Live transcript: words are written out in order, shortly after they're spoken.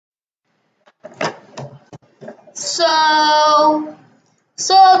So,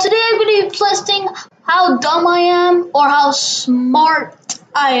 today I'm going to be testing how dumb I am or how smart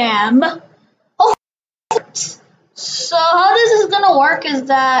I am. Oh, so how this is going to work is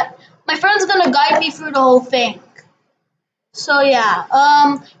that my friend's going to guide me through the whole thing. So yeah,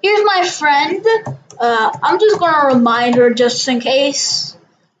 here's my friend. I'm just going to remind her just in case.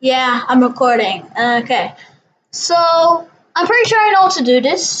 Yeah, I'm recording. Okay. So, I'm pretty sure I know how to do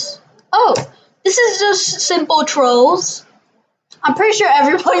this. Oh, this is just simple trolls. I'm pretty sure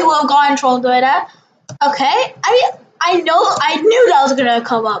everybody will go on troll by that. Okay, I knew that was gonna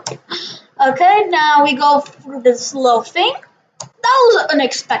come up. Okay, now we go through this little thing. That was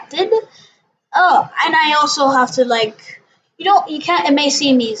unexpected. Oh, and I also have to you can't. It may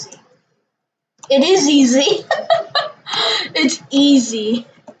seem easy. It is easy. It's easy.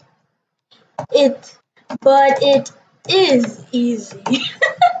 But it is easy.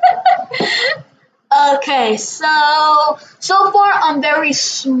 Okay, so far I'm very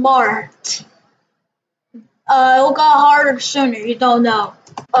smart. It'll get harder sooner. You don't know.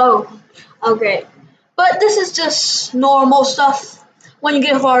 Oh, great. But this is just normal stuff when you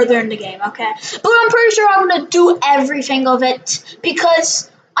get farther in the game. Okay, but I'm pretty sure I'm gonna do everything of it because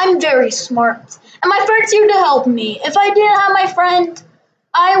I'm very smart, and my friend's here to help me. If I didn't have my friend,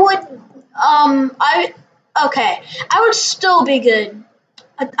 I would I would still be good.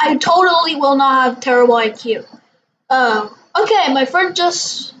 I totally will not have terrible IQ. Okay, my friend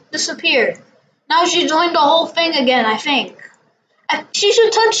just disappeared. Now she joined the whole thing again, I think. She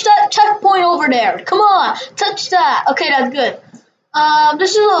should touch that checkpoint over there. Come on, touch that. Okay, that's good.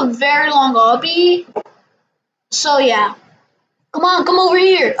 This is a very long lobby. So yeah. Come on, come over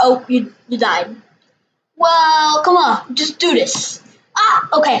here. Oh, you died. Well, come on, just do this. Ah,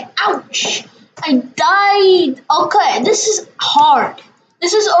 okay, ouch. I died. Okay, this is hard.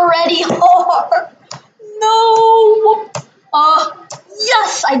 This is already hard. No.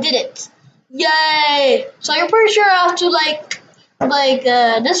 Yes, I did it. Yay. So you're pretty sure I have to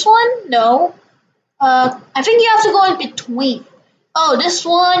this one? No. I think you have to go in between. Oh, this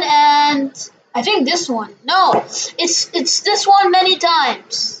one and I think this one. No, it's this one many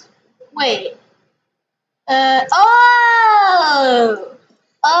times. Wait. Oh.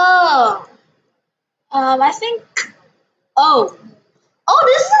 Oh. I think. Oh. Oh,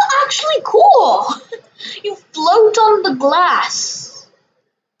 this is actually cool. You float on the glass.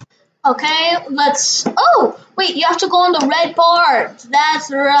 Okay, let's. Oh, wait, you have to go on the red part. That's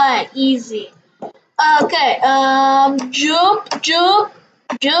right, easy. Okay, jump, jump,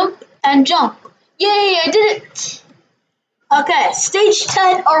 jump, and jump. Yay, I did it. Okay, stage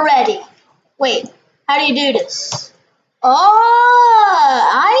 10 already. Wait, how do you do this? Oh,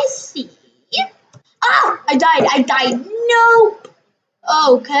 I see. Ah, I died. Nope.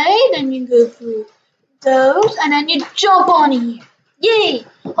 Okay, then you go through those, and then you jump on here. Yay!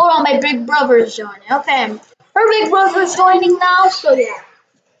 Hold on, my big brother's joining. Okay, her big brother's joining now, so yeah.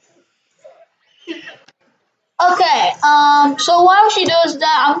 Okay, so while she does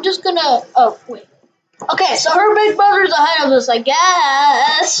that, I'm just gonna, oh, wait. Okay, so her big brother's ahead of us, I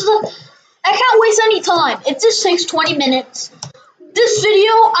guess. I can't waste any time. It just takes 20 minutes. This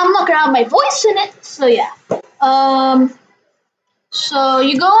video, I'm not gonna have my voice in it, so yeah. So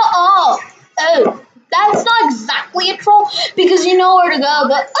you go, oh, that's not exactly a troll because you know where to go,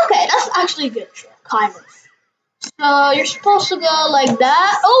 but okay, that's actually a good troll, kind of. So you're supposed to go like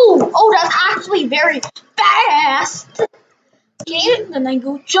that. Oh, that's actually very fast. Okay, then I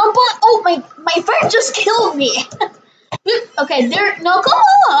go jump on. Oh, my friend just killed me. Okay, there. No, come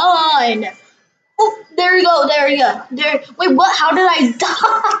on. Oh, there you go. There. Wait, what? How did I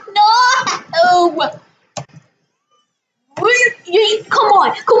die? No. Come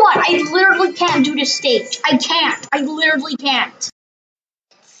on. I literally can't do this stage. I literally can't.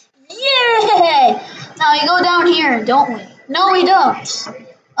 Yay! Now we go down here, don't we? No, we don't.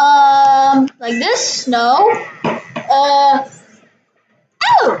 Like this? No. Oh!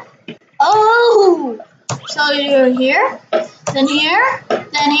 Oh! So you're here, then here,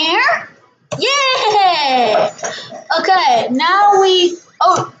 then here. Yay! Okay, now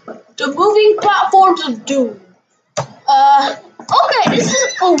oh, the moving platforms of doom. Okay, this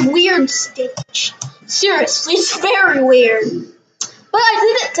is a weird stage. Seriously, it's very weird. But I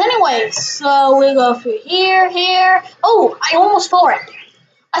did it anyways. So we go through here. Oh, I almost fell right there.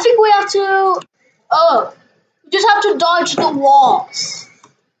 I think we have to. Oh, we just have to dodge the walls.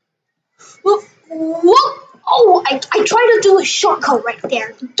 Whoop! Oh, I tried to do a shortcut right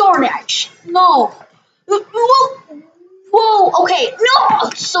there. Darn it! No. Whoa! Okay, no!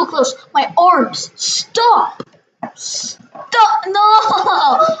 So close. My arms. Stop! No!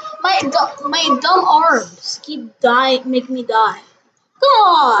 My my dumb arms keep making me die. Come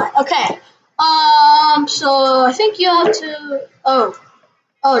on. Okay. So I think you have to. Oh,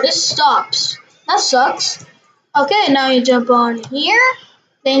 this stops. That sucks. Okay, now you jump on here.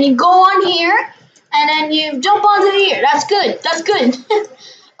 Then you go on here, and then you jump onto here. That's good. That's good.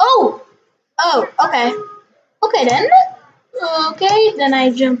 Oh, okay. Okay then. Okay, then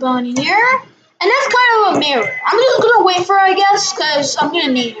I jump on here. And that's kind of a mirror. I'm just gonna wait for her, I guess, because I'm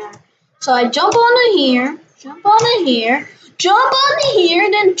gonna need her. So I jump onto here, jump onto here, jump onto here,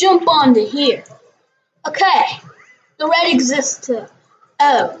 then jump onto here. Okay. The red exists too.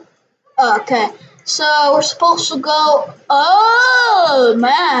 Oh. Okay. So we're supposed to go. Oh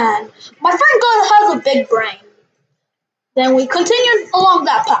man. My friend has a big brain. Then we continue along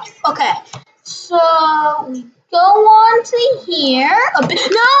that path. Okay. So we go on to here.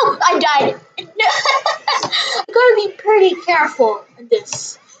 No, I died. I gotta be pretty careful with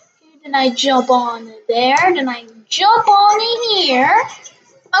this. Okay, then I jump on there. Then I jump on here.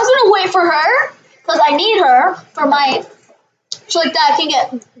 I'm gonna wait for her because I need her for my so like that I can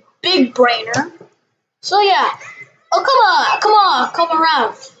get big brainer. So yeah. Oh come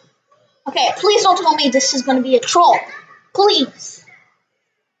around. Okay, please don't tell me this is gonna be a troll. Please.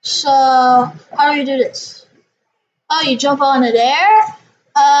 So how do you do this? Oh, you jump onto there.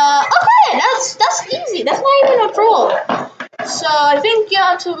 Okay, that's easy. That's not even a troll. So I think you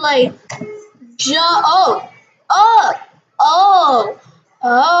have to like jump. Oh.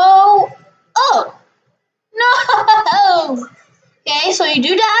 No. Okay, so you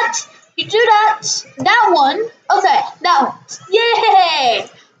do that. You do that. That one. Okay, that one. Yay.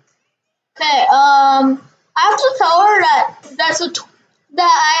 Okay. I have to tell her that that's a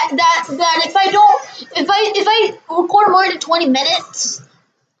that if I record more than 20 minutes,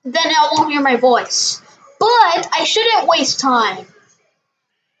 then I won't hear my voice. But I shouldn't waste time.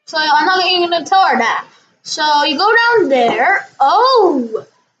 So I'm not even gonna tell her that. So you go down there. Oh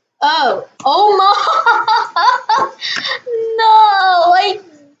my! No, I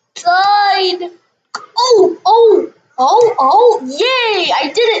died. Yay!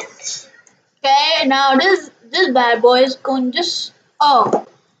 I did it. Okay, now this bad boy is going just. Oh,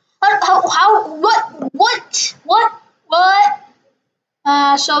 how what?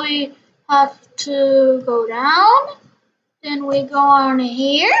 So we have to go down. Then we go on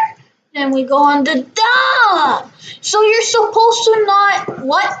here. Then we go on the down. So you're supposed to not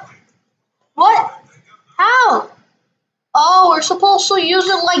what? What? How? Oh, we're supposed to use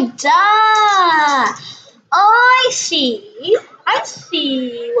it like that. I see. I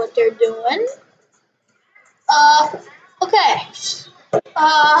see what they're doing. Okay.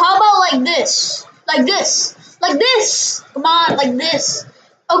 How about like this? Like this. Like this. Come on, like this.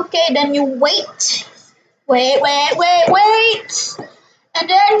 Okay, then you wait. Wait. And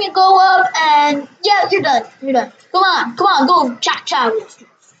then you go up and yeah, you're done. Come on, go cha.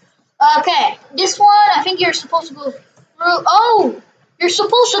 Okay, this one I think you're supposed to go through. Oh, you're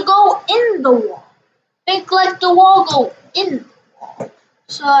supposed to go in the wall. Think like the wall go in the wall.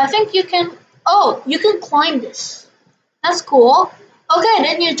 So I think you can. Oh, you can climb this. That's cool. Okay,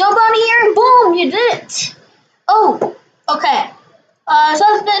 then you jump on here and boom, you did it. Oh, okay. So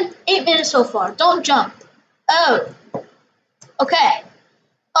it's been 8 minutes so far. Don't jump. Oh, okay.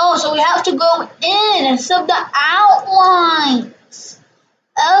 Oh, so we have to go in and sub the outlines.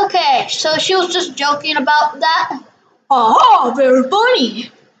 Okay, so she was just joking about that. Oh, very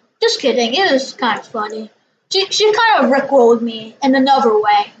funny. Just kidding, it is kind of funny. She kind of rickrolled me in another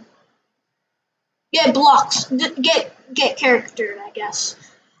way. Get blocks, get character, I guess.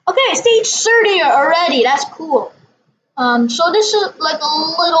 Okay, stage 30 already, that's cool. So this is like a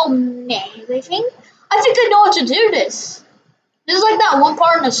little maze, I think. I think I know how to do this. This is like that one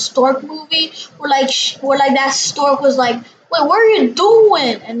part in the stork movie where like that stork was like, wait, what are you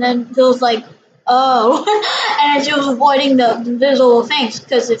doing? And then it was like, oh, and then she was avoiding the invisible things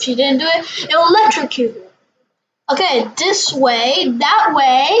because if she didn't do it, it would electrocute her. Okay, this way, that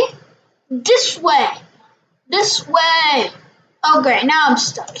way, this way. Oh great, now I'm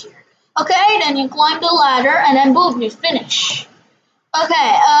stuck here. Okay, then you climb the ladder and then boom, you finish.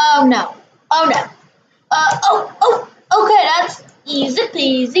 Okay, oh no. Okay, that's easy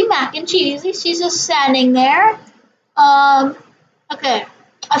peasy, mac and cheesy. She's just standing there. Okay.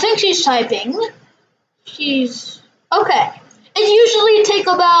 I think she's typing. Okay. It usually takes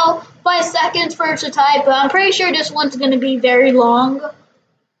about 5 seconds for her to type, but I'm pretty sure this one's gonna be very long.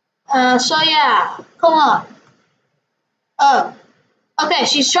 So yeah, come on. Oh. Okay,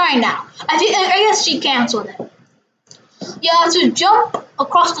 she's trying now. I guess she canceled it. You have to jump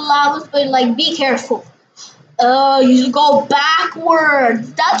across the lava, but like be careful. Oh, you should go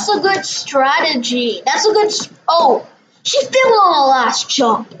backwards. That's a good strategy. That's a good. Oh, she failed on the last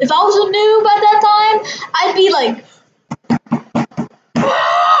jump. If I was a noob at that time, I'd be like.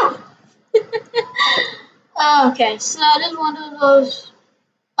 Okay, so that is one of those.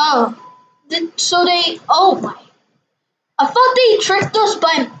 Oh, so they. Oh my! I thought they tricked us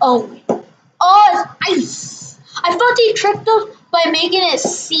by. Oh, oh, it's ice. I thought they tricked us by making it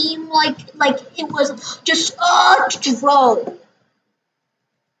seem like it was just a throw.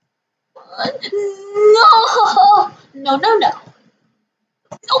 No! No, no, no.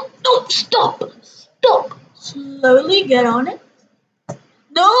 No, no, stop. Stop. Slowly get on it.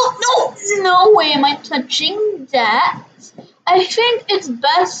 No, no, no way am I touching that. I think it's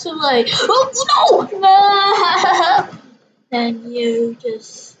best to like, oh, no, no. Then you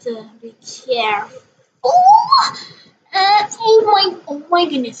just be careful. Oh my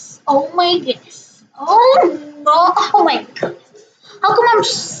goodness. Oh my goodness. Oh no, oh my goodness. How come I'm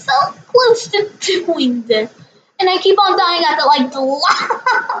so close to doing this? And I keep on dying at the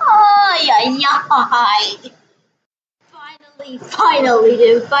yeah. Finally,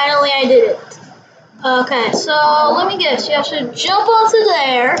 dude. Finally, I did it. Okay, so let me guess. You have to jump onto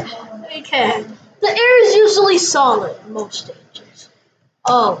there. Okay. The air is usually solid in most stages.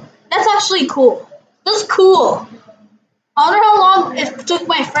 Oh, that's actually cool. That's cool. I wonder how long it took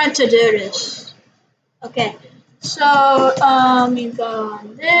my friend to do this. Okay. So, you go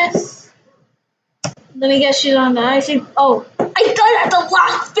on this. Let me guess she's on the icing. Oh, I died at the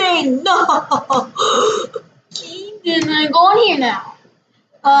last thing. No. Then I go on here now.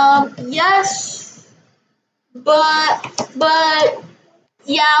 Yes, but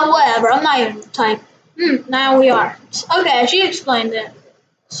yeah, whatever. I'm not even type. Now we are. Okay, she explained it.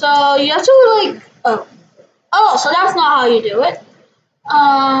 So you have to like. Oh, so that's not how you do it.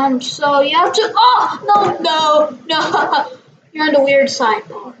 So you have to. Oh no. You're on the weird side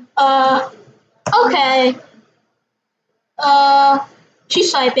part. Okay.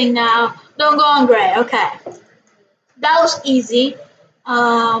 She's typing now. Don't go on gray. Okay. That was easy.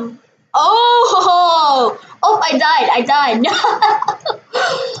 Oh, I died.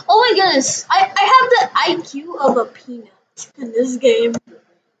 Oh my goodness. I have the IQ of a peanut in this game.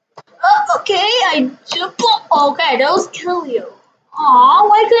 Okay, I jump. Okay, those kill you. Aw,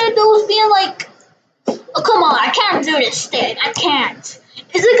 why couldn't those be like. Oh, come on, I can't do this stage. I can't.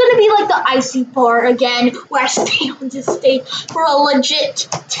 Is it gonna be like the icy part again, where I stay on this stage for a legit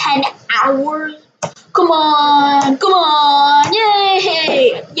 10 hours? Come on,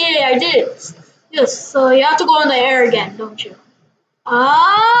 yay! Yeah, I did it. Yes, so you have to go in the air again, don't you?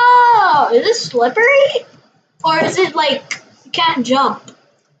 Oh, is it slippery? Or is it like you can't jump?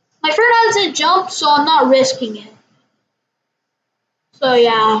 My friend has to jump, so I'm not risking it. So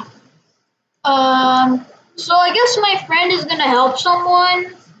yeah. So I guess my friend is gonna help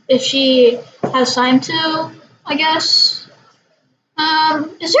someone if she has time to, I guess.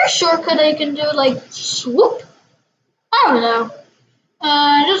 Is there a shortcut I can do like swoop? I don't know.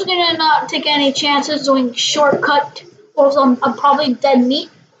 I'm just gonna not take any chances doing shortcut, or else I'm probably dead meat.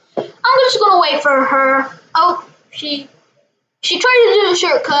 I'm just gonna wait for her. Oh, she tried to do a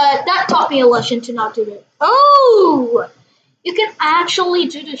shortcut. That taught me a lesson to not do it. Oh, you can actually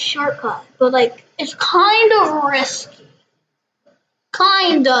do the shortcut, but like it's kind of risky.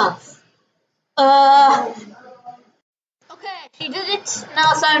 Kind of. Okay, she did it.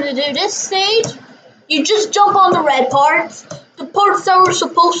 Now it's time to do this stage. You just jump on the red parts, the parts that were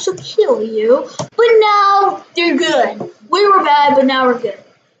supposed to kill you, but now they're good. We were bad, but now we're good.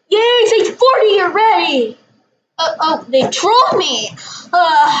 Yay, stage 40 already! Oh, they trolled me!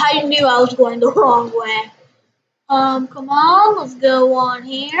 I knew I was going the wrong way. Come on, let's go on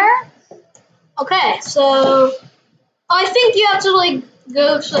here. Okay, so I think you have to like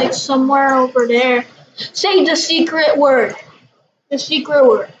go to like somewhere over there. Say the secret word. The secret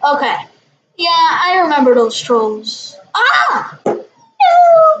word. Okay. Yeah, I remember those trolls. Ah!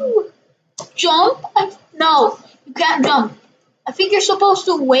 No! Jump? No, you can't jump. I think you're supposed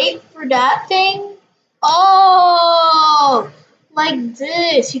to wait for that thing. Oh, like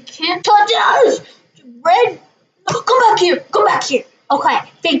this. You can't touch us. Red. Oh, come back here. Come back here. Okay,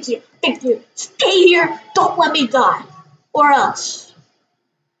 thank you. Thank you. Stay here. Don't let me die. Or else.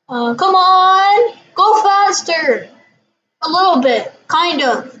 Come on. Go faster. A little bit. Kind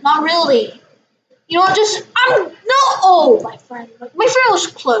of. Not really. You know what? Just no. Oh, my friend. My friend was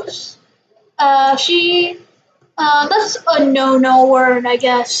close. She. That's a no word, I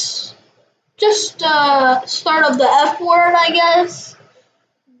guess. Just start of the F word, I guess.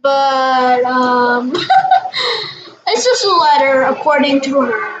 But it's just a letter according to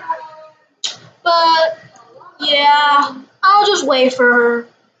her. But Yeah, I'll just wait for her.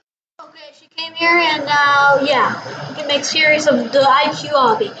 Okay, she came here and now, yeah, we can make series of the IQ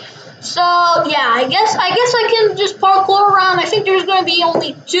hobby. So yeah, I guess I can just parkour around. I think there's gonna be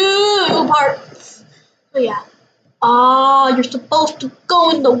only two parts. So yeah. You're supposed to go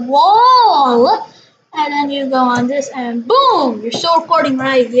in the wall, and then you go on this, and boom, you're still recording,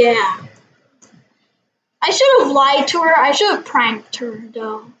 right? Yeah. I should have lied to her. I should have pranked her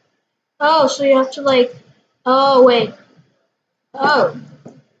though. Oh, so you have to like. Oh wait. Oh.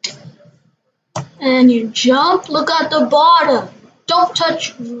 And you jump, look at the bottom. Don't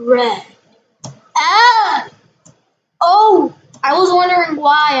touch red. Ah! Oh! I was wondering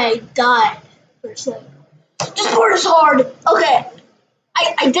why I died for a second. This part is hard. Okay.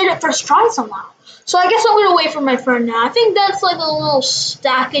 I did it first try somehow. So I guess I'm gonna wait for my friend now. I think that's like a little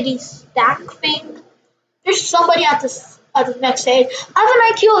stackety stack thing. There's somebody at the next stage. I have an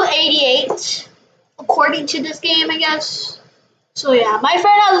IQ of 88, according to this game, I guess. So yeah, my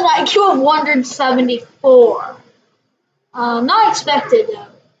friend has an IQ of 174. Not expected though.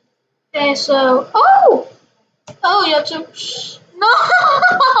 Okay, so you have to no.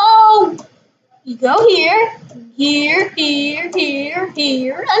 You go here, and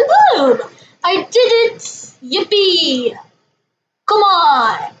boom! I did it! Yippee! Come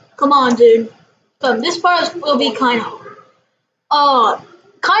on, dude. Come. This part will be kind of hard.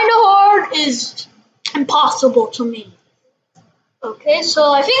 Kind of hard is impossible to me. Okay,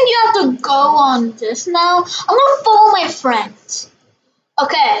 so I think you have to go on this now. I'm gonna follow my friends.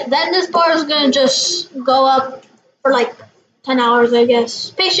 Okay, then this bar is gonna just go up for like 10 hours, I guess.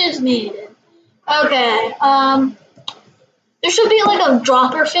 Patience needed. Okay, there should be like a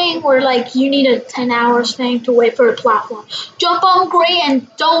dropper thing where like you need a 10 hours thing to wait for a platform. Jump on gray and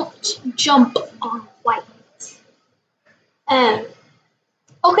don't jump on white. Uh,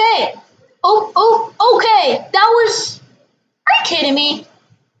 okay. Okay. That was. Are you kidding me?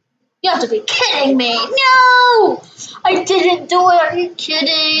 You have to be kidding me. No! I didn't do it. Are you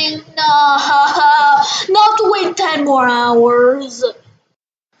kidding? No. Not to wait 10 more hours.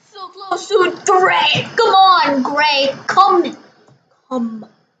 So close to Gray. Come on, Gray. Come.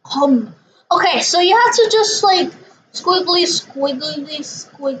 Okay, so you have to just like squiggly.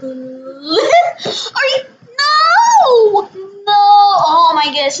 Are you? No! No! Oh my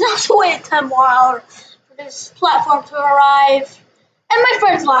goodness. Not to wait 10 more hours for this platform to arrive. And my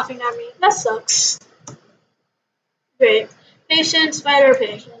friend's laughing at me. That sucks. Great. Patience, spider,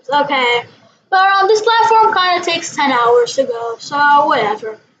 patience. Okay. But this platform kind of takes 10 hours to go, so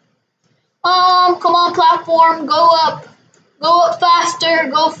whatever. Come on, platform, go up. Go up faster,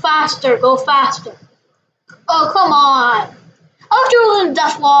 go faster, go faster. Oh, come on. I'll have to do a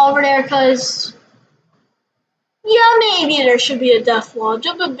death wall over there, because... Yeah, maybe there should be a death wall.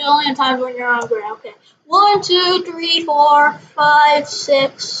 Jump a billion times when you're on ground. Okay. 1, 2, 3, 4, 5,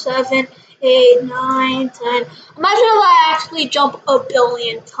 6, 7, 8, 9, 10. Imagine if I actually jump a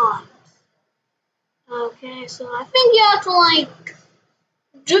billion times. Okay, so I think you have to like.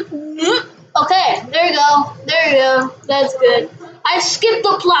 Okay, there you go. That's good. I skipped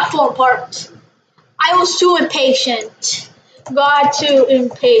the platform part. I was too impatient. Got too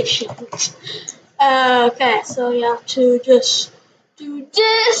impatient. Okay, so you have to just do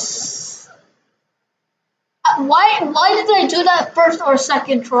this. Why did I do that first or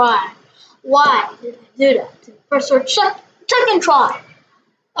second try? Why did I do that? First or second try?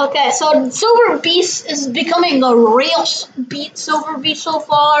 Okay, so Silver Beast is becoming a real Silver Beast so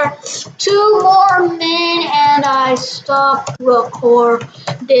far. 2 more minutes and I stop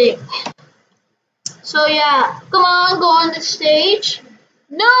recording. So yeah, come on, go on the stage.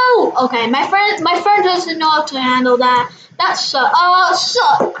 No! Okay, my friend doesn't know how to handle that. That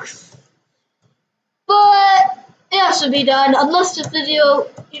sucks. But it has to be done unless you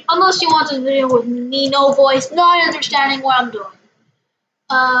want this video with me, no voice, not understanding what I'm doing.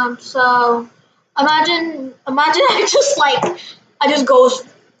 So imagine I just goes.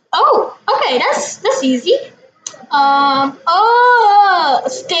 Oh, okay, that's easy.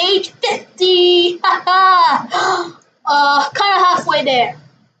 Stage 50. Kind of halfway there.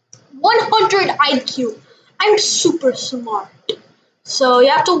 100 IQ. I'm super smart. So you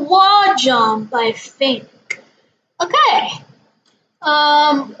have to wall jump, I think. Okay.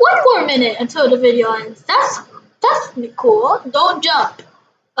 1 more minute until the video ends. That's cool. Don't jump.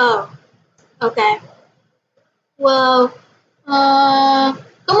 Oh. Okay. Well, come on!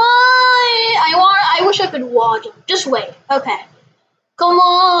 I wish I could wall jump. Just wait. Okay. Come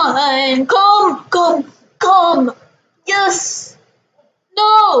on! Come! Yes!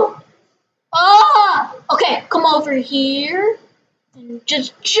 No! Okay, come over here. And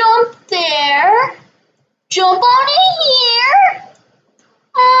just jump there. jump on in here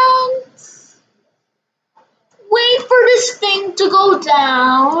and wait for this thing to go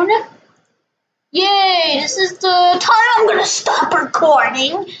down. Yay, this is the time I'm gonna stop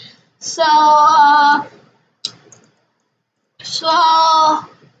recording. So,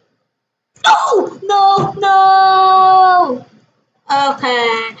 no!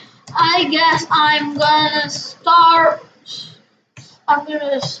 Okay, I guess I'm gonna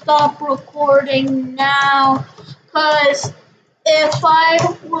stop recording now, cause if I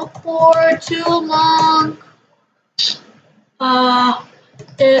record too long,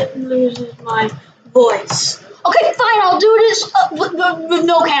 it loses my voice. Okay, fine, I'll do this with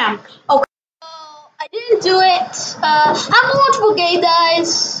no cam. Okay. I didn't do it. I'm multiple gay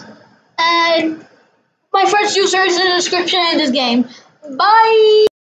guys, and my first user is in the description in this game. Bye!